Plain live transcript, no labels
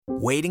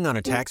Waiting on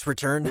a tax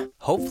return?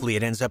 Hopefully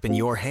it ends up in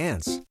your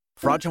hands.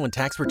 Fraudulent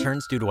tax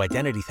returns due to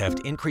identity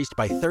theft increased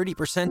by 30%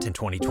 in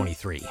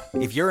 2023.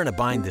 If you're in a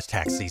bind this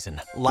tax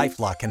season,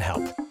 LifeLock can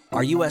help.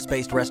 Our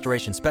U.S.-based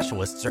restoration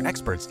specialists are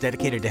experts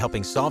dedicated to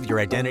helping solve your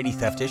identity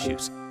theft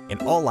issues.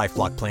 And all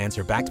LifeLock plans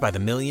are backed by the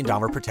 $1 Million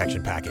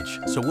Protection Package.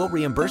 So we'll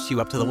reimburse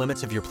you up to the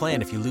limits of your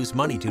plan if you lose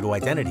money due to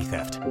identity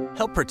theft.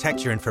 Help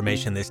protect your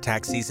information this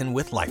tax season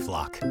with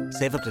LifeLock.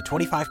 Save up to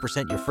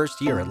 25% your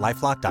first year at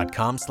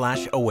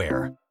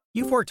LifeLock.com/aware.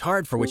 You've worked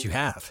hard for what you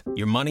have.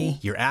 Your money,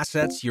 your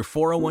assets, your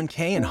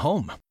 401k, and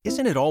home.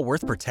 Isn't it all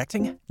worth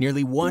protecting?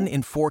 Nearly 1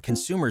 in 4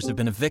 consumers have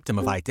been a victim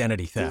of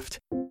identity theft.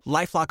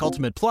 LifeLock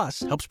Ultimate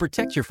Plus helps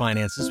protect your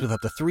finances with up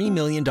to $3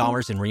 million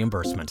in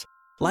reimbursement.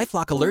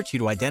 LifeLock alerts you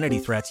to identity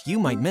threats you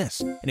might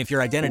miss. And if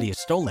your identity is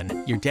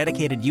stolen, your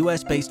dedicated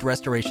U.S.-based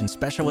restoration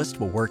specialist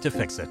will work to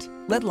fix it.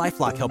 Let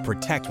LifeLock help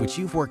protect what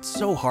you've worked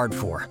so hard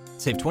for.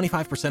 Save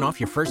 25% off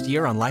your first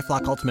year on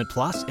LifeLock Ultimate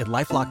Plus at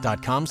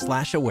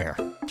LifeLock.com/aware.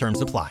 Terms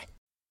apply.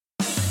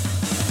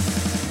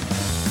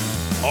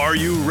 Are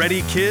you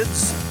ready,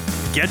 kids?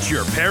 Get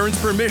your parents'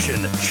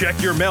 permission,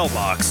 check your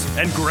mailbox,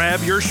 and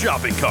grab your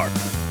shopping cart.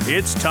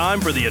 It's time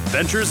for the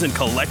Adventures in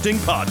Collecting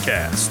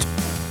podcast.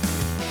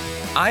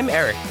 I'm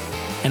Eric.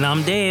 And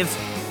I'm Dave.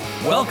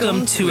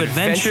 Welcome to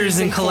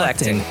Adventures in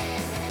Collecting,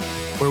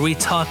 where we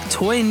talk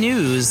toy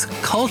news,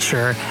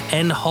 culture,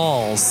 and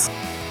hauls,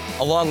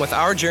 along with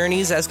our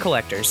journeys as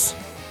collectors.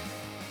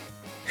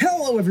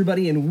 Hello,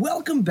 everybody, and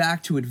welcome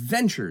back to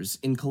Adventures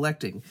in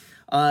Collecting.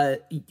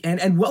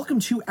 And welcome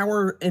to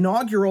our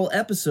inaugural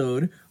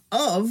episode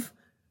of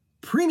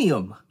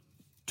Premium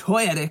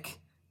Toyetic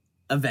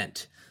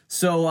Event.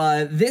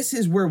 So this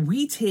is where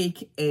we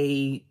take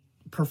a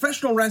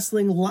professional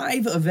wrestling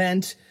live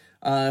event,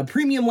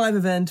 premium live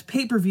event,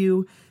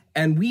 pay-per-view,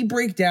 and we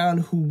break down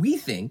who we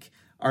think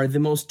are the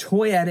most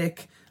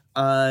toyetic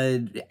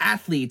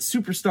athletes,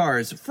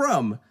 superstars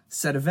from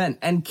said event.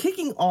 And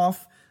kicking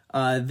off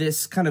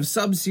this kind of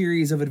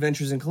sub-series of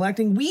Adventures in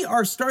Collecting, we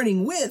are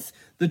starting with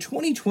the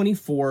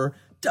 2024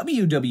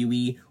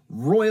 WWE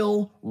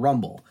Royal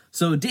Rumble.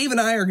 So Dave and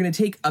I are going to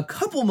take a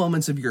couple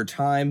moments of your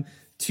time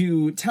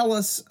to tell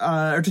us,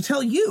 or to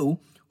tell you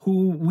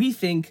who we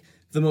think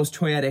the most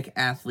toyetic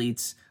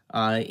athletes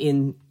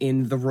in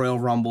the Royal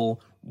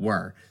Rumble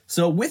were.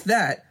 So with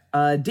that,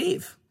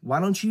 Dave, why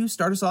don't you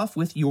start us off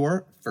with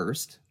your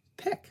first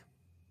pick?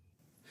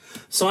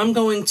 So I'm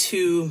going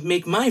to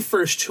make my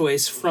first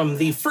choice from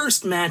the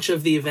first match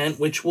of the event,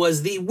 which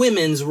was the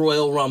Women's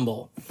Royal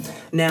Rumble.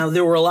 Now,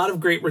 there were a lot of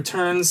great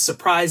returns,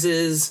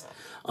 surprises,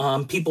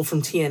 people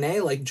from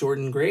TNA like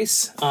Jordynne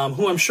Grace,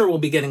 who I'm sure will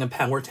be getting a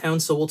Power Town,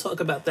 so we'll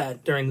talk about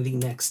that during the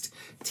next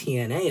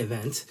TNA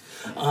event.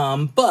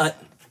 But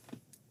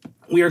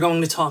we are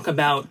going to talk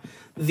about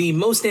the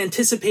most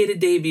anticipated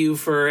debut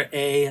for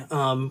a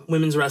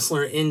women's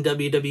wrestler in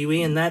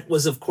WWE, and that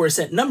was, of course,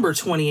 at number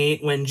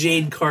 28 when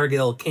Jade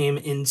Cargill came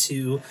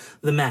into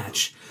the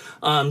match.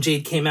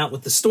 Jade came out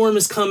with "The Storm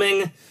is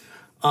Coming,"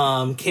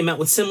 came out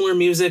with similar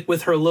music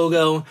with her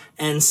logo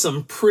and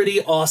some pretty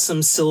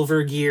awesome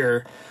silver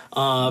gear.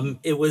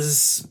 It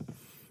was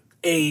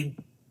a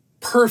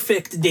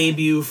perfect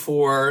debut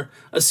for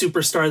a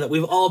superstar that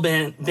we've all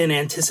been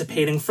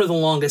anticipating for the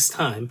longest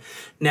time.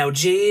 Now,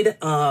 Jade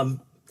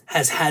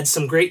has had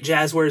some great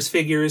Jazzwares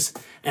figures,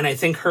 and I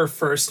think her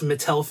first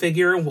Mattel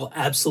figure will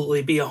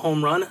absolutely be a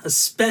home run,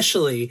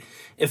 especially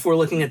if we're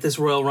looking at this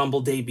Royal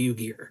Rumble debut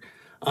gear.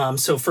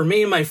 So for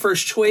me, my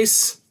first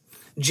choice,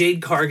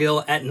 Jade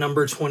Cargill at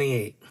number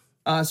 28.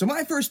 So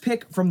my first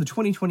pick from the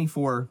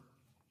 2024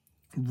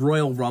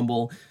 Royal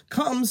Rumble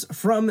comes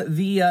from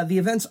the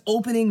event's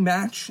opening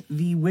match,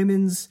 the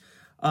Women's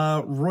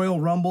Royal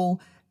Rumble,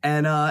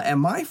 and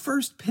my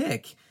first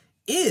pick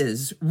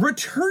is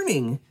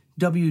returning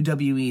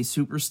WWE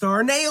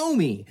superstar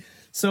Naomi.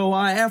 So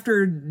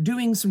after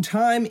doing some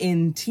time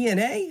in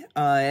TNA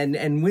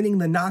and winning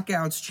the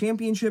Knockouts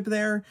Championship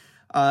there,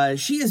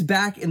 she is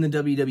back in the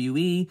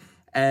WWE,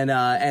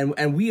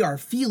 and we are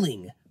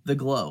feeling the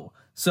glow.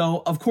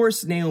 So of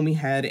course Naomi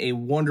had a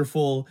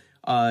wonderful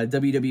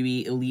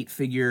WWE Elite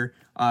figure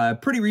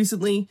pretty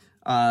recently,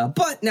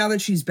 but now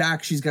that she's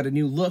back, she's got a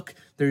new look.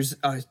 There's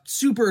a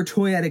super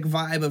toyetic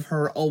vibe of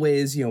her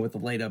always, with the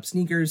light up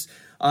sneakers.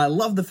 I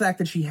love the fact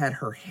that she had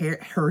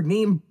her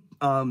name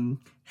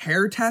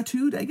hair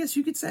tattooed, I guess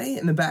you could say,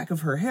 in the back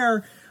of her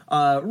hair.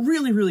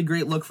 Really, really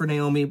great look for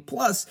Naomi.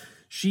 Plus,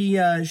 she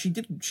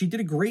did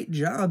a great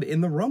job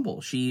in the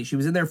Rumble. She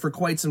was in there for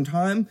quite some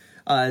time.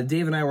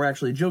 Dave and I were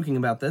actually joking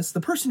about this.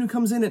 The person who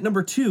comes in at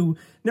number 2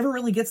 never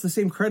really gets the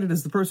same credit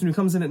as the person who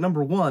comes in at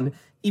number 1,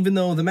 even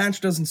though the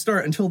match doesn't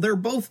start until they're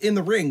both in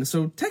the ring.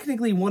 So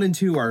technically 1 and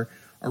 2 are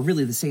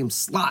really the same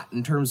slot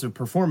in terms of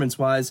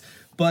performance-wise.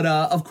 But,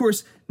 of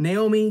course,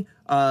 Naomi,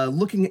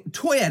 looking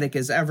toyetic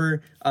as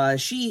ever,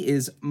 she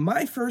is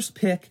my first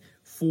pick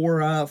for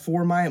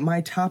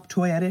my top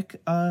toyetic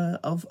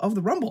of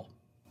the Rumble.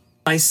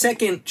 My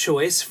second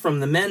choice from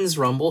the Men's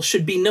Rumble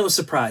should be no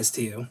surprise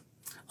to you.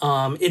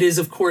 It is,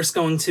 of course,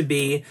 going to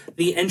be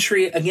the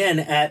entry again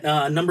at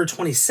number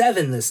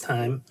 27 this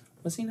time.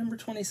 Was he number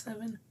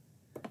 27?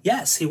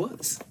 Yes, he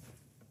was.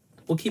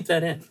 We'll keep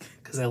that in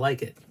because I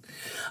like it.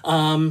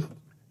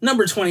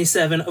 Number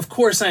 27, of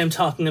course, I am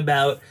talking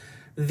about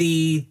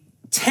the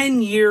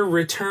 10-year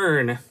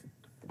return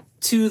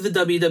to the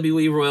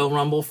WWE Royal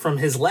Rumble from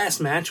his last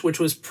match, which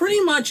was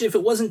pretty much, if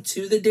it wasn't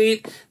to the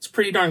date, it's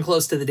pretty darn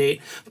close to the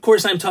date. Of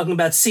course, I'm talking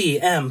about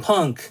CM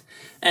Punk.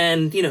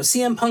 And,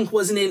 CM Punk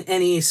wasn't in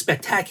any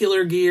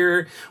spectacular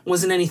gear,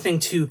 wasn't anything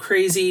too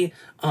crazy.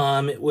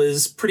 It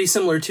was pretty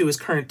similar to his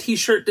current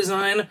t-shirt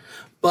design,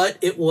 but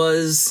it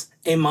was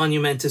a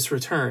monumentous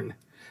return.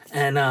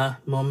 And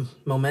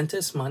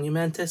monumentous,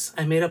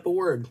 I made up a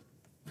word.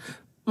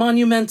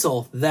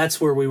 Monumental, that's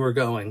where we were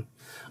going.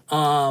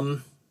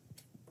 I'm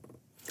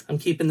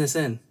keeping this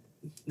in.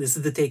 This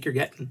is the take you're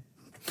getting.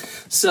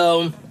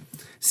 So,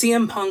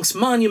 CM Punk's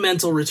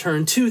monumental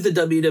return to the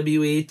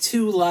WWE,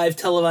 to live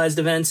televised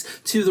events,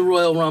 to the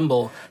Royal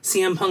Rumble.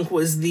 CM Punk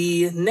was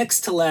the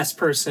next to last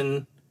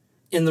person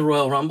in the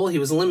Royal Rumble. He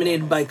was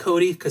eliminated by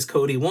Cody because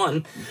Cody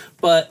won.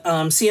 But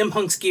CM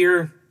Punk's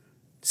gear,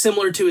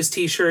 similar to his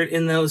t-shirt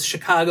in those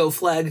Chicago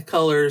flag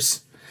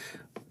colors,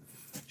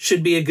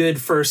 should be a good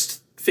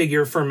first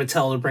figure for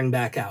Mattel to bring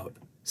back out.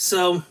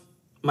 So,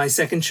 my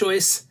second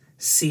choice,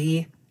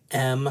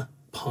 CM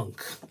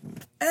Punk.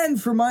 And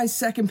for my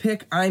second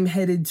pick, I'm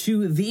headed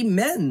to the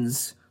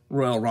men's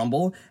Royal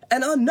Rumble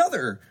and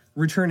another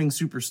returning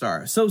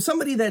superstar. So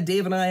somebody that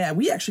Dave and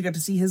we actually got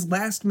to see his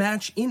last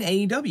match in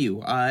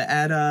AEW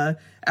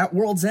at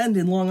World's End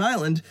in Long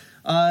Island.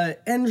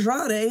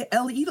 Andrade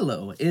El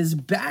Idolo is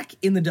back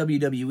in the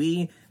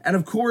WWE, and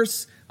of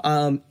course,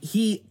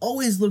 he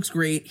always looks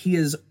great. He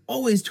is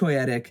always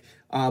toyetic.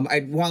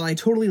 While I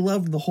totally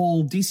loved the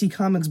whole DC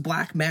Comics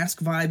Black Mask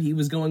vibe he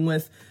was going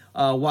with,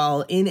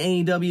 while in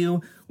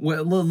AEW,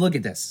 well, look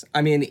at this.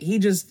 I mean,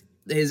 his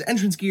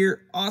entrance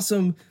gear,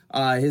 awesome.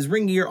 His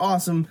ring gear,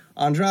 awesome.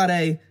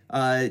 Andrade,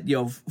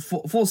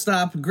 full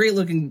stop. Great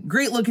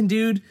looking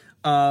dude.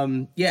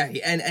 And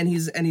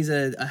he's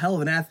a hell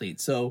of an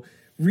athlete. So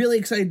really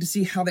excited to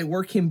see how they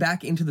work him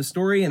back into the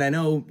story. And I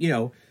know,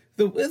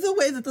 the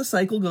way that the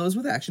cycle goes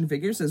with action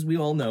figures, as we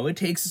all know, it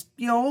takes,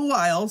 a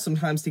while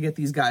sometimes to get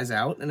these guys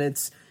out. And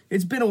it's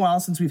been a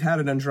while since we've had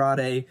an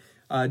Andrade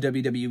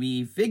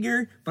WWE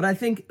figure, but I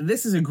think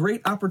this is a great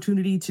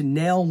opportunity to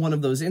nail one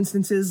of those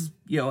instances,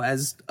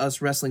 as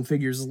us wrestling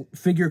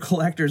figure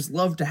collectors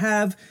love to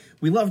have.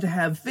 We love to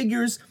have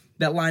figures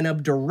that line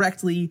up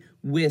directly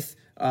with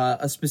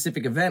a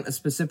specific event, a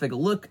specific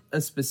look, a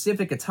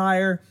specific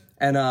attire,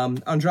 and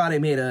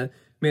Andrade made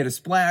a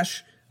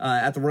splash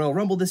at the Royal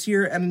Rumble this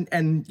year, and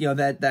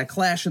that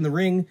clash in the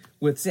ring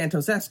with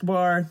Santos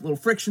Escobar, a little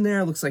friction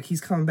there, looks like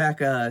he's coming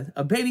back a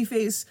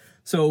babyface.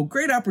 So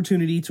great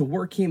opportunity to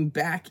work him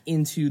back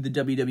into the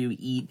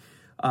WWE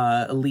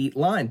Elite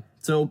line.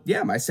 So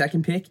yeah, my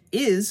second pick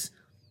is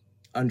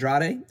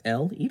Andrade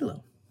El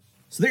Idolo.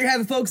 So there you have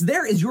it, folks.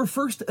 There is your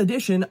first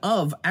edition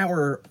of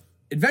our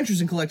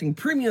Adventures in Collecting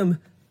Premium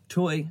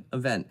Toy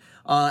event.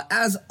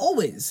 As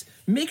always,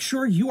 make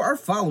sure you are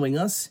following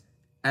us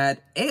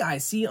at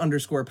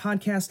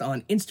AIC_podcast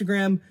on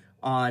Instagram,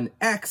 on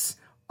X,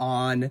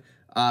 on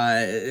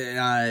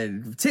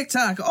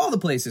TikTok, all the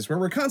places where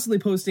we're constantly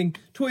posting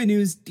toy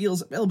news,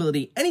 deals,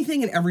 availability,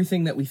 anything and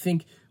everything that we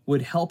think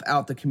would help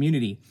out the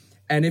community.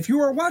 And if you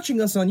are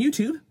watching us on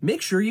YouTube,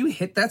 make sure you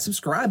hit that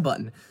subscribe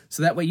button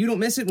so that way you don't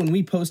miss it when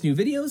we post new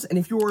videos. And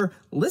if you're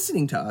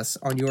listening to us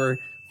on your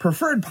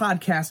preferred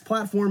podcast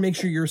platform, make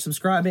sure you're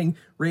subscribing,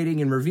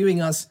 rating, and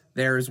reviewing us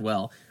there as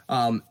well.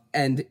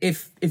 And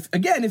if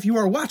you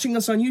are watching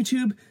us on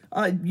YouTube,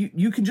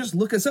 you can just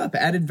look us up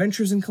at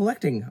Adventures in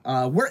Collecting,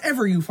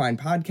 wherever you find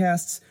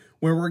podcasts,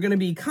 where we're going to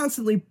be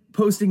constantly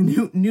posting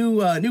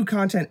new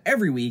content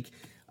every week.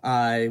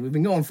 We've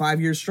been going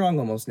 5 years strong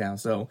almost now,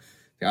 so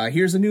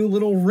here's a new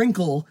little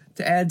wrinkle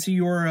to add to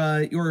your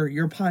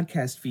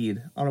podcast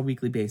feed on a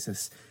weekly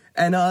basis.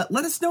 And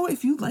let us know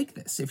if you like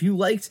this. If you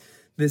liked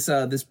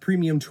this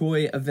premium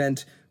toy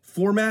event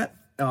format,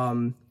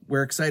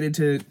 we're excited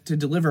to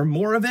deliver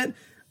more of it.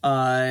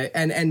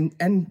 And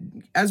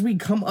as we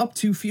come up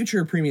to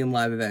future premium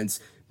live events,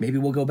 maybe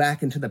we'll go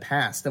back into the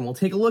past and we'll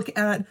take a look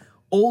at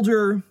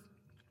older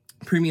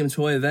premium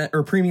toy event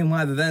or premium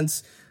live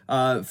events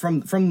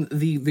from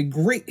the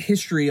great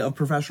history of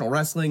professional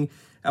wrestling,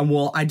 and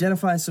we'll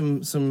identify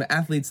some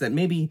athletes that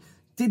maybe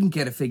didn't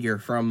get a figure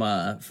from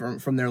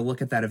their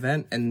look at that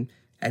event, and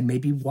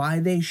maybe why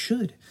they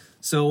should.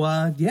 So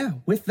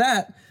with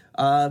that,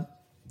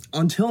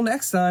 until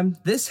next time,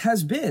 this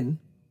has been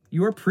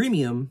your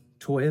premium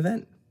toy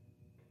event.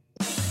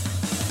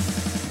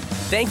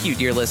 Thank you,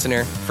 dear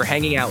listener, for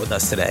hanging out with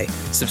us today.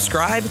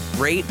 Subscribe,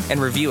 rate,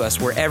 and review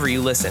us wherever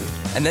you listen,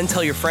 and then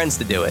tell your friends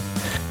to do it.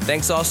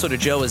 Thanks also to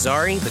Joe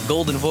Azari, the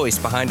golden voice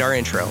behind our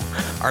intro.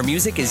 Our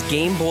music is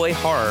Game Boy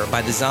Horror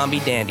by the Zombie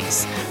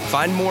Dandies.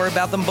 Find more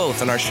about them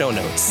both in our show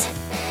notes.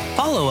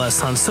 Follow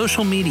us on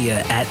social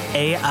media at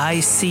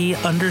AIC_podcast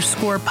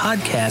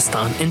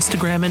on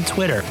Instagram and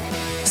Twitter.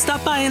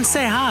 Stop by and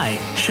say hi,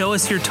 show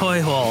us your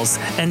toy hauls,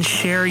 and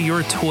share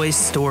your toy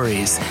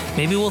stories.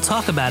 Maybe we'll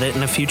talk about it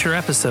in a future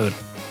episode.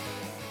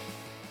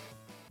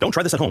 Don't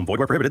try this at home. Void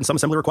where prohibited and some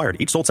assembly required.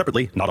 Each sold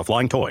separately, not a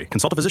flying toy.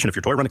 Consult a physician if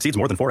your toy run exceeds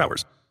more than 4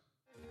 hours.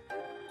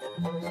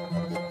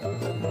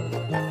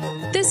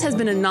 This has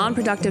been a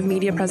non-productive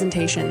media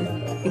presentation.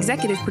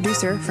 Executive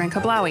producer Frank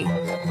Hablawi.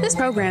 This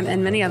program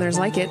and many others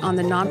like it on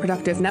the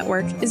Non-Productive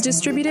Network is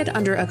distributed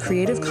under a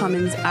Creative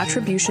Commons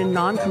Attribution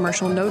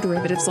Non-Commercial No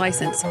Derivatives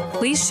license.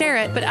 Please share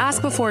it, but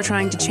ask before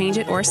trying to change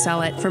it or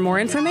sell it. For more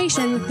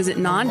information, visit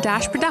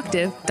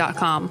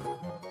non-productive.com.